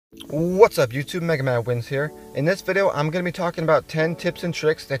What's up YouTube, Megaman wins here. In this video I'm going to be talking about 10 tips and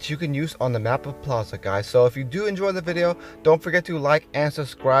tricks that you can use on the map of Plaza, guys. So if you do enjoy the video, don't forget to like and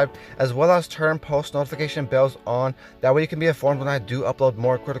subscribe, as well as turn post notification bells on. That way you can be informed when I do upload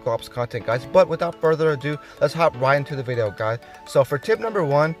more critical ops content, guys. But without further ado, let's hop right into the video, guys. So for tip number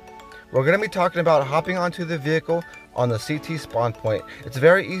 1, we're going to be talking about hopping onto the vehicle on the CT spawn point. It's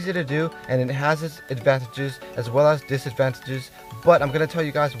very easy to do and it has its advantages as well as disadvantages, but I'm going to tell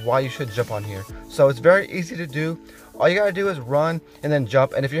you guys why you should jump on here. So it's very easy to do. All you gotta do is run and then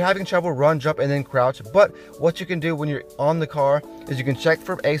jump, and if you're having trouble, run, jump, and then crouch. But what you can do when you're on the car is you can check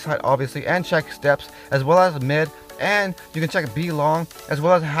for A side obviously, and check steps as well as mid, and you can check B long as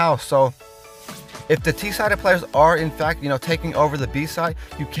well as house. So if the T-sided players are in fact, taking over the B side,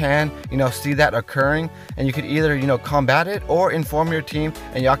 you can, see that occurring, and you can either, combat it or inform your team,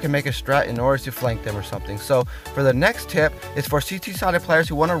 and y'all can make a strat in order to flank them or something. So for the next tip is for CT-sided players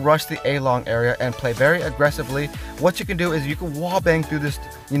who want to rush the A long area and play very aggressively. What you can do is you can wall bang through this,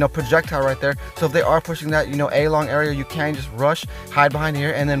 projectile right there. So if they are pushing that, A long area, you can just rush, hide behind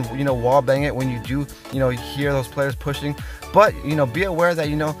here, and then, wall bang it when you do, hear those players pushing. But, be aware that,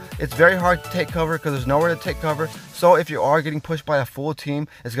 it's very hard to take cover because there's nowhere to take cover. So if you are getting pushed by a full team,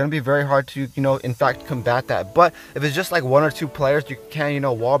 it's going to be very hard to, in fact, combat that. But if it's just like 1 or 2 players, you can,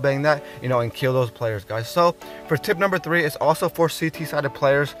 wall bang that, and kill those players, guys. So for tip number 3, it's also for CT-sided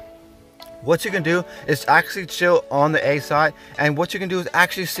players. What you can do is actually chill on the A side, and what you can do is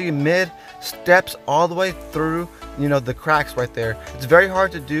actually see mid steps all the way through, the cracks right there. It's very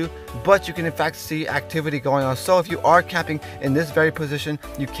hard to do, but you can in fact see activity going on. So if you are camping in this very position,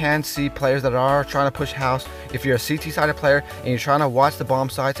 you can see players that are trying to push house. If you're a CT sided player and you're trying to watch the bomb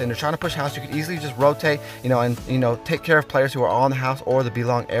sites and you're trying to push house, you can easily just rotate, and take care of players who are on the house or the B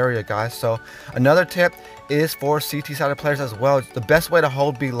long area, guys. So another tip is for CT sided players as well. It's the best way to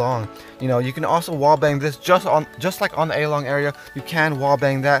hold B long. You can also wall bang this just like on the A long area. You can wall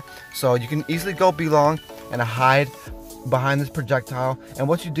bang that, so you can easily go B long and hide behind this projectile. And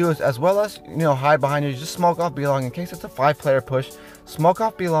what you do is, as well as hide behind you, just smoke off B long in case it's a 5-player push. Smoke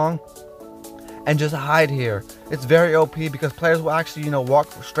off B long and just hide here. It's very OP because players will actually walk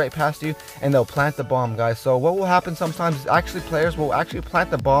straight past you and they'll plant the bomb, guys. So what will happen sometimes is actually players will actually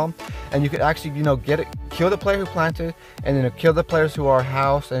plant the bomb, and you could actually kill the player who planted, and then kill the players who are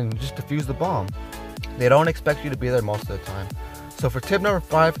house and just defuse the bomb. They don't expect you to be there most of the time. So for tip number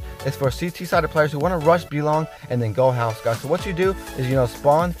 5 is for CT-sided players who want to rush B long and then go house, guys. So what you do is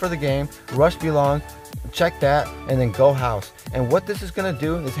spawn for the game, rush B long, check that, and then go house. And what this is going to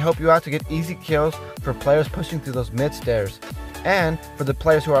do is help you out to get easy kills for players pushing through those mid stairs. And for the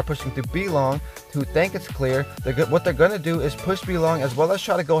players who are pushing through B long, who think it's clear, what they're going to do is push B long as well as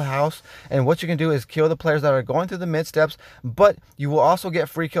try to go house. And what you can do is kill the players that are going through the mid steps, but you will also get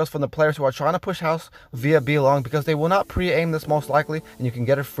free kills from the players who are trying to push house via B long, because they will not pre-aim this most likely, and you can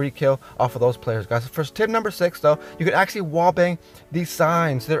get a free kill off of those players, guys. For tip number 6 though, you can actually wall bang these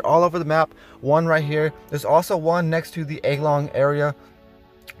signs. They're all over the map. One right here. There's also one next to the A long area.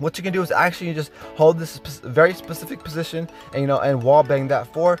 What you can do is actually just hold this very specific position and wall bang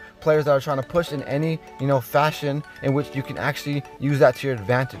that for players that are trying to push in any fashion in which you can actually use that to your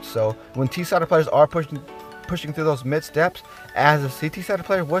advantage. So when T-sided players are pushing through those mid steps, as a CT-sided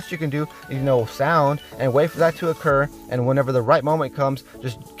player, what you can do is sound and wait for that to occur, and whenever the right moment comes,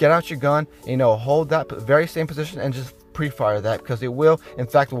 just get out your gun, hold that very same position and just pre-fire that, because it will in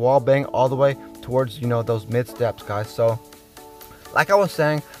fact wall bang all the way towards those mid steps, guys. So like I was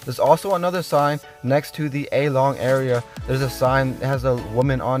saying, there's also another sign next to the A long area. There's a sign that has a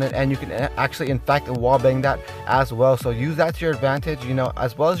woman on it, and you can actually in fact wall bang that as well. So use that to your advantage,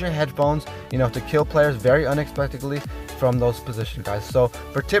 as well as your headphones, to kill players very unexpectedly from those positions, guys. So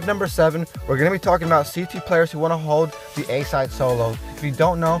for tip number 7, we're going to be talking about CT players who want to hold the A side solo. If you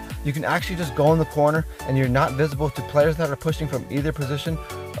don't know, you can actually just go in the corner and you're not visible to players that are pushing from either position,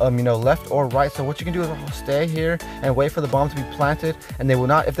 left or right. So what you can do is stay here and wait for the bomb to be planted, and they will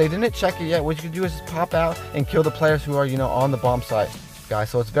not, if they didn't check it yet, what you can do is just pop out and kill the players who are on the bomb site,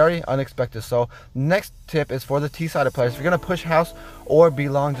 guys. So it's very unexpected. So next tip is for the T-sided players. If you're gonna push house or B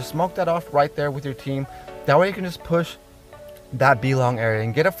long, just smoke that off right there with your team. That way you can just push that B long area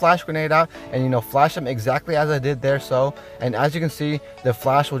and get a flash grenade out and flash them exactly as I did there. So, and as you can see, the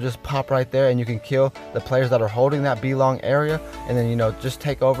flash will just pop right there, and you can kill the players that are holding that B long area, and then just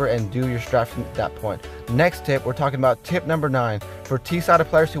take over and do your strat from that point. Next tip, we're talking about tip number 9 for T-sided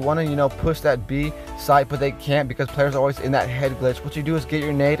players who want to push that B sight, but they can't because players are always in that head glitch. What you do is get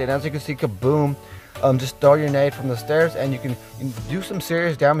your nade, and as you can see, kaboom, just throw your nade from the stairs, and you can do some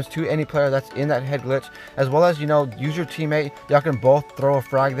serious damage to any player that's in that head glitch, as well as, you know, use your teammate. Y'all can both throw a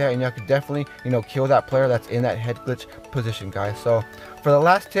frag there, and y'all can definitely, you know, kill that player that's in that head glitch position, guys. So for the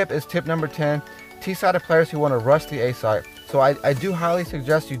last tip is tip number 10, T-sided players who want to rush the A site. So I do highly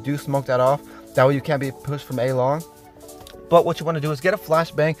suggest you do smoke that off. That way you can't be pushed from A long. But what you want to do is get a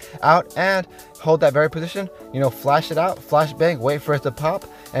flashbang out and hold that very position, you know, flash it out, flashbang, wait for it to pop.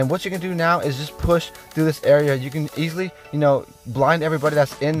 And what you can do now is just push through this area. You can easily, you know, blind everybody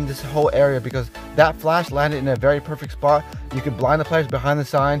that's in this whole area because that flash landed in a very perfect spot. You could blind the players behind the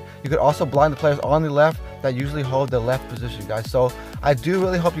sign. You could also blind the players on the left that usually hold the left position, guys. So I do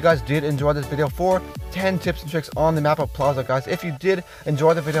really hope you guys did enjoy this video for 10 tips and tricks on the map of Plaza, guys. If you did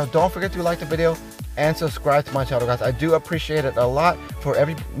enjoy the video, don't forget to like the video and subscribe to my channel, guys. I do appreciate it a lot for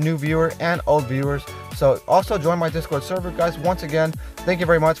every new viewer and old viewers. So also join my Discord server, guys. Once again, thank you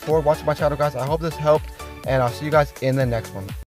very much for watching my channel, guys. I hope this helped, and I'll see you guys in the next one.